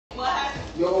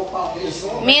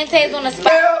Me and Tay's on the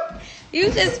spot. You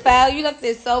just fell. You looked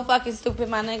so fucking stupid,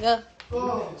 my nigga.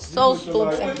 So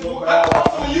stupid.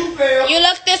 You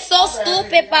looked so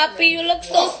stupid, papi. You look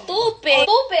so stupid.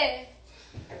 Stupid.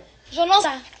 Yo no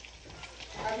sé.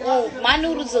 Oh, my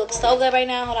noodles look so good right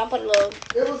now. Hold on, put a little.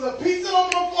 It was a pizza on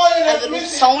the floor. A little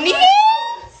Sony.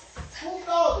 Who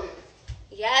called it?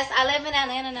 Yes, I live in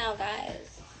Atlanta now, guys.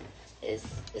 It's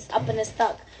up and it's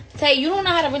stuck. Tay, you don't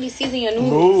know how to really season your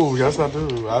noodles. Ooh, yes I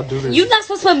do. I do this. You not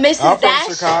supposed to put Mrs. I'm Dash.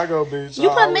 from Chicago, bitch. You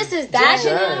put Mrs. Dash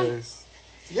in there?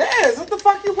 Yes. What the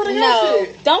fuck you put in your No,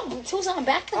 shit? don't Tucson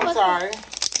back the fuck I'm sorry. up.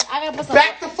 I gotta put some.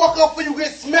 Back the fuck up before you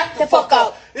get smacked the fuck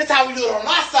up. This how we do it on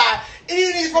our side.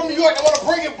 Any niggas from New York that want to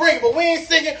bring it. But we ain't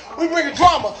singing. We bringing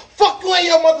drama. Fuck you and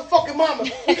your motherfucking mama. We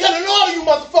couldn't know you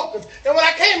motherfuckers. And when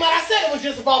I came out, I said it was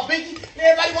just about Biggie. And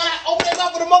everybody want to open their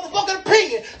mouth with a motherfucking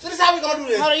opinion. So this is how we gonna do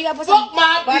this. Hold on, you gotta put fuck some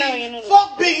my butter Biggie. on your noodles.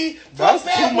 Fuck Biggie. That's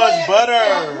fuck too Bad much Boy, butter.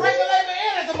 and Regulator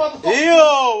and as a motherfucker. Ew.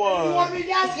 You want to be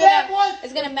down with Bad Boy?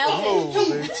 It's gonna melt Oh,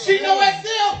 it. She know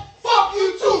SL. Fuck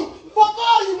you too. Fuck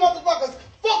all you motherfuckers.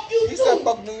 Fuck you too. He said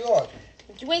fuck New York.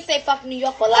 You ain't say fuck New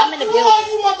York, but I'm in the Fuck building. all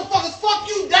you motherfuckers. Fuck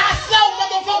you. Die slow,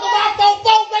 motherfucker. My phone.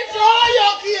 Make sure all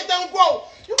y'all kids don't grow.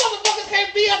 You motherfuckers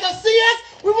can't be able to see us.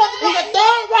 We motherfucking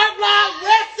third right line,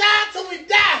 west side till we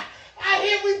die. Out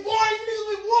here we born. You niggas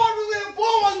we born. We been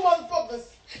born, you motherfuckers.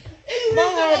 My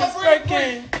heart is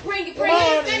breaking. Bring it. My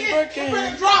heart is breaking.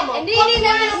 Bring drama. And then you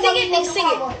never sing it, then sing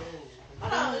it.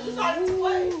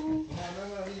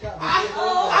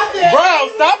 Bro,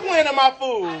 stop playing on my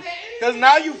food. Cause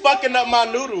now you fucking up my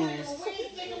noodles.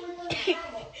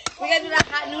 We gotta do that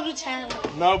hot noodle challenge.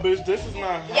 No, bitch, this is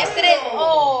not. Yes, it is.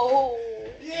 Oh.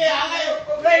 Yeah, I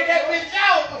laid that bitch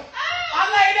out. I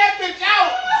laid that bitch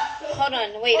out. Hold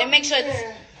on. Wait, and make sure it's.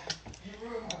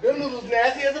 Them noodles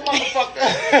nasty as a motherfucker.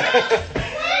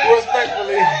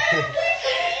 Respectfully.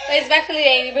 Respectfully,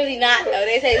 they really not, though.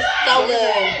 They say it's so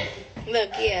good. Look,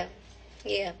 yeah.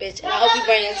 Yeah, bitch. And I hope you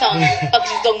burn your tongue. Fuck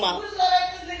you talking about.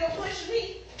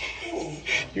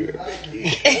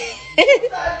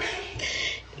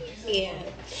 Yeah.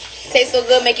 Tastes so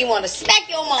good, make you want to smack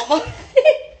your mama.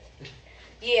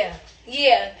 Yeah.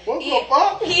 What the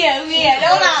fuck? Yeah.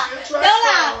 Don't lie.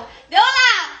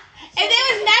 If they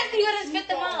was nasty, you would have spit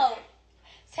them out.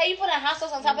 Say you put a hot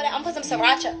sauce on top of that. I'm gonna put some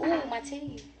sriracha. Ooh, my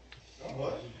titties.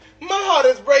 My heart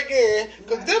is breaking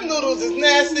because them noodles is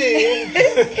nasty.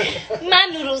 My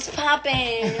noodles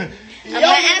popping. I'm gonna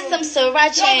add some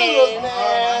sriracha.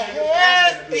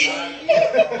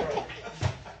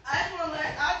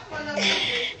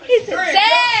 He said,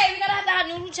 "Dang, we gotta have the hot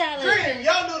noodle challenge." Dream,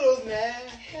 your noodles nasty.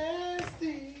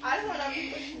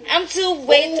 I'm too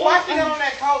way too. Watch it on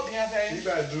that coat, Deontay. You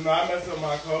better do not mess up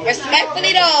my code.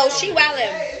 Respectfully though, she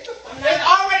wildin'. It's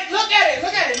already, look at it.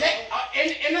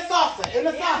 In the salsa.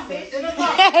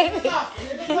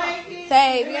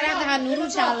 Say, we gotta have the hot noodle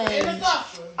challenge.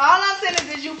 All I'm saying is,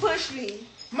 did you push me?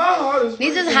 My heart is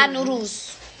These is hot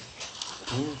noodles.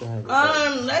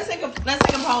 Let's take a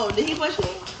poll. Did he push me?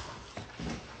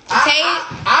 I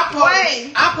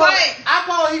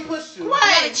call he pushed you. You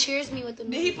gotta cheers me with the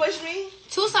Did noodles. he push me?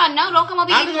 Tucson, no, don't come over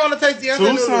I here. just want to taste Deontay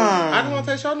noodles. Tucson. I just want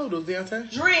to taste your noodles,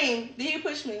 Deontay. Dream, did he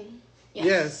push me?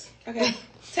 Yes. Okay.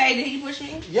 Tay, did he push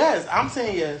me? Yes, I'm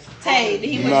saying yes. Tay, did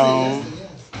he push me? No.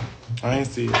 I ain't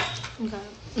see it.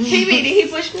 PB, did he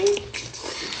push me?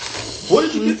 What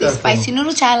did you get that Spicy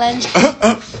noodle challenge.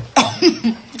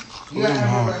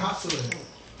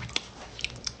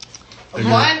 One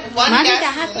Mine got ain't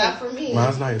that hot not though. for me.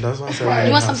 Mine's not. That's why I said.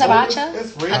 You want some sriracha?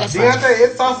 It's real. Okay, Deontay,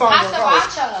 it's sauce on your coat.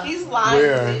 sriracha. He's lying.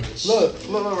 Where?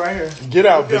 Look right here. Get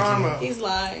out, Put your arm bitch. up. He's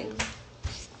lying.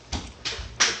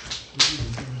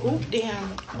 Ooh,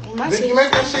 damn. My Vicky, shit.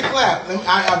 make that shit clap.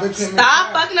 I bet you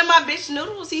Stop fucking up my bitch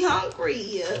noodles. He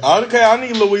hungry. Okay, I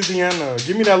need Louisiana.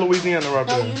 Give me that Louisiana right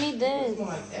No, there. you need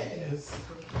this.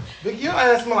 Vicky, your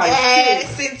ass smell like shit.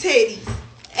 Ass and titties.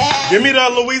 Ass. Give me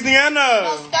that No, Louisiana.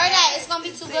 stir that. It's gonna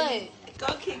be too good. Go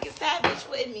kick his fat bitch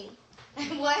with me.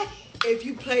 What? If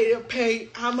you play the paint,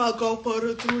 I'ma go for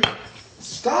the 3.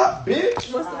 Stop,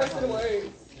 bitch. What's the rest of the words?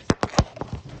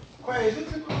 Wait, is it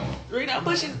Read up,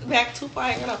 push it back too far.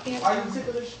 I ain't gonna Are you sick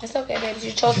of this? It's okay, baby.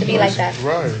 You chose to be like that.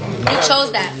 Right. You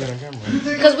chose that.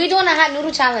 Because we're doing a hot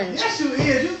noodle challenge. Yes, you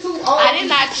is. You too old. I did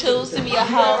not choose to be a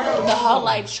hoe. The whole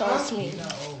life chose me.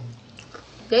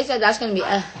 They said that's gonna be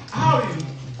How old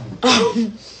are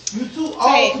you? You too old.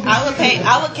 Hey,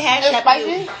 I would cash It's up spicy?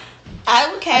 you.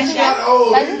 I would cash You not up. old.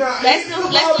 Spicy? You not- Let's do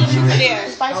truth or dare.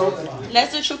 Spicy?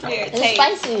 Let's do truth or dare. It's Tay,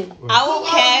 spicy. I will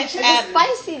cash It's app.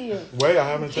 spicy. Wait, I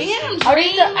haven't tasted Damn, it. Are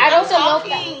these the, are those the low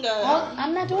talking. fat?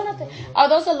 I'm not doing nothing. Are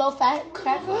those the low fat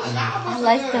crackers? I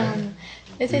like them.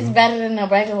 This is better than the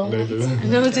regular They one. do.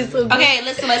 No, it's just so good. Okay,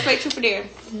 listen, let's play truth or dare.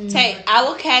 Tay, I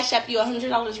will cash up you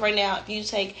 $100 right now if you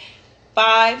take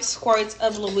 5 squirts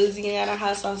of Louisiana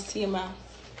hot sauce to your mouth.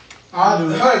 I'll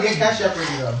do it. Get cash up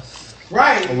ready though.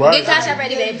 Right. Get cash up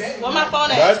ready, babe. Where my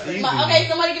phone at? That's easy. Okay,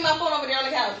 somebody get my phone over there on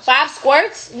the couch. 5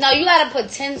 squirts? No, you gotta put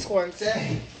 10 squirts.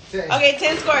 Okay,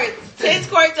 10 squirts. 10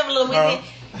 squirts of Louisiana.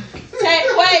 Tay,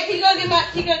 wait, can you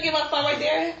go get my phone right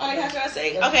there on the couch I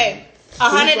say? Okay.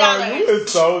 $100. You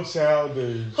is so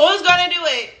childish. Who's gonna do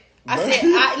it?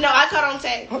 I caught on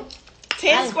Tay.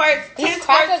 10 squirts. 10 These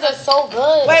crackers squirts. are so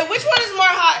good. Wait, which one is more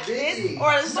hot? This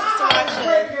or the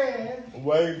sriracha?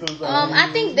 Wait, I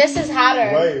think this is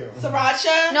hotter. Wait.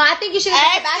 Sriracha? No, I think you should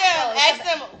get Tabasco. Ask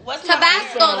them. What's more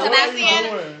Tabasco, hot? Tabasco.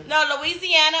 Louisiana? No,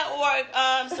 Louisiana or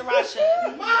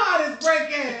sriracha? My heart is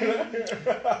breaking.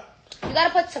 You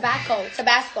gotta put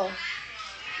Tabasco.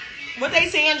 What they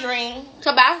saying, Dream?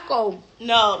 Tabasco.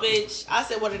 No, bitch. I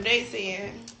said, what are they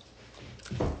saying?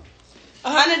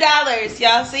 $100,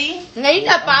 y'all see? No, you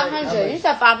said 500. You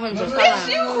said 500. Bitch,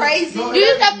 you crazy. You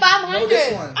said 500.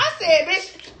 I said, bitch,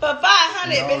 for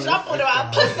 500, bitch, I'm putting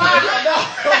out pussy.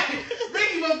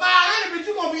 Ricky, for 500, but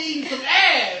you gonna be eating some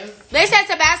ass. They said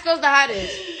Tabasco's the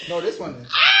hottest. No, this one is.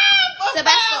 For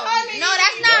Tabasco. 500. No,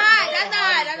 that's not hot. That's not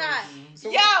hot. That's not hot.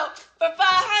 Yo, for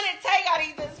 500, Tay got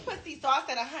eat this pussy, so I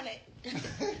said 100.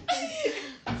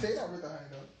 Say that with the high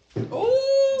though.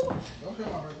 Ooh, Don't feel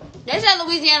my breath. They said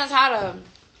Louisiana's hotter.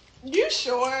 you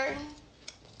sure?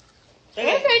 What do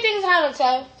you think is hotter,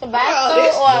 Tay? Bro,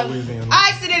 Tabasco or... Louisiana.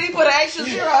 I accidentally put an extra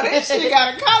zero on this shit.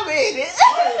 Got a comment in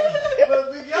it.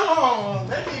 But big y'all,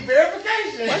 that need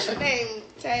verification. What's your name,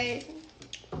 Tay?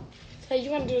 Tay, you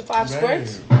want to do the 5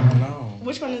 squirts? No.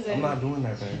 Which one is it? I'm not doing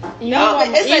that thing. No, but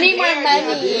it's You a need more dare.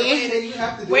 money. You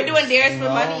have to do We're it. doing dares for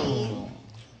money.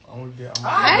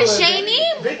 Hey,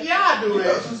 Shani. Vicky, y'all do it.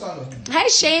 Hey,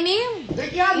 Shani.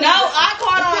 Vicky, y'all do No, I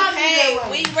called on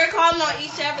Hey. Tay. We're calling on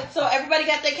each other, so everybody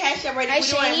got their cash app ready.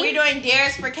 Hey, We're doing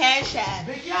dares for cash app.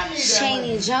 Vicky, y'all need that.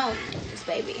 Shani Jones,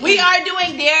 baby. We are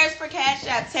doing dares for cash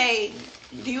app. Tay,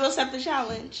 do you accept the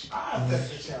challenge? I'll accept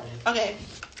the challenge. Okay,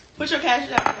 put your cash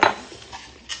app.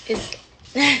 It's...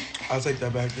 I'll take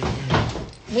that back.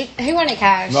 He wanted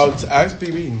cash. No, ask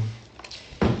PB.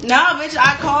 No, bitch,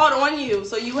 I called on you,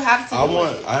 so you have to. I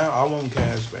want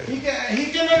cash back. He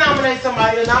can nominate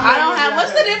somebody. I don't have.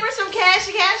 What's the difference from cash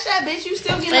to cash app, bitch? You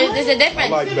still get There's a I difference.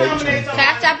 like bacon.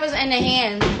 Cash app is in the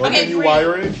hand. Okay, Can you free.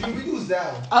 wire it? We use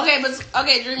that one.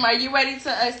 Okay, Dream, are you ready to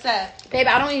accept? Babe,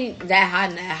 I don't eat that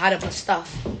hot of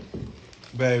stuff.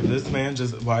 Babe, this man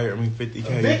just wired me $50K.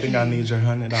 You think I need your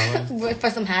 $100? For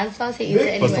some hot sauce, he eats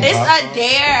it For some anyway. It's hot a sauce?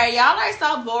 dare. Y'all are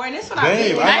so boring. This is what I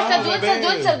Babe, do. I- Alright,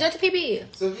 so do it to PB.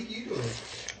 So Vicky, you do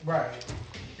it. Right.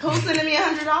 Who's sending me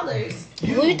 $100?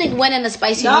 Who do you think winning the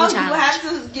spicy No, noodle you challenge? have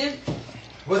to give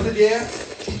What's it, yeah?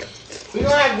 We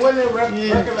gonna have Gwendolyn recommend.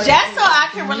 just so I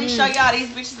can really show y'all these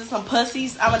bitches are some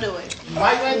pussies. I'ma do it.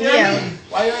 Why you ain't dare me?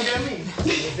 Why you ain't dare me?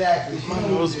 Exactly. My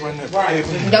nose running. Right.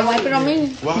 Don't wipe it on me.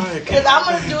 Why? Cause I'm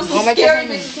gonna do I'll some make scary it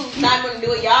bitches who's not gonna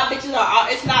do it. Y'all bitches are.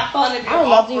 It's not fun if you're I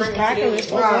love these offering to do crackers.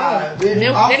 it. Nah, They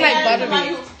bitch. like Yeah, butter somebody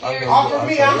meat. who's scared. Offer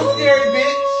me, I'm a scary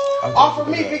bitch. I'll Offer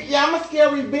take me, that. Vicky, I'm a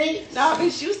scary bitch. No,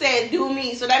 bitch, you said do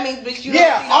me, so that means bitch you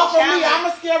Yeah, don't see no offer me, challenge. I'm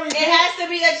a scary It bitch. has to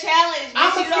be a challenge.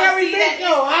 I'm bitch. a You don't scary see bitch, that.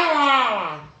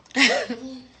 yo.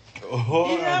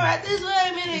 Oh, You know, right this way,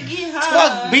 I'm gonna get high.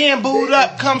 Fuck being booed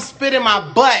up, come spit in my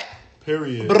butt.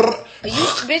 period.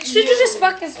 Bitch, should you just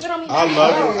fucking spit on me? I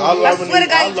love it. I love when swear to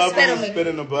God, I you love spit when on you me. spit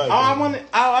in the butt. Oh,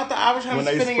 I thought I was trying When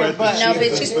to they spit in your spread the butt. No,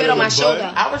 bitch, you spit on my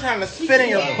shoulder. I was trying to spit in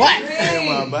your butt. In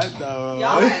my butt though.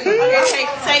 Y'all, okay,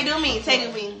 say do me.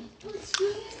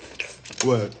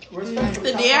 What?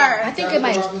 The dare. I think it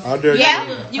might. I'll dare you.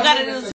 Yeah, you gotta do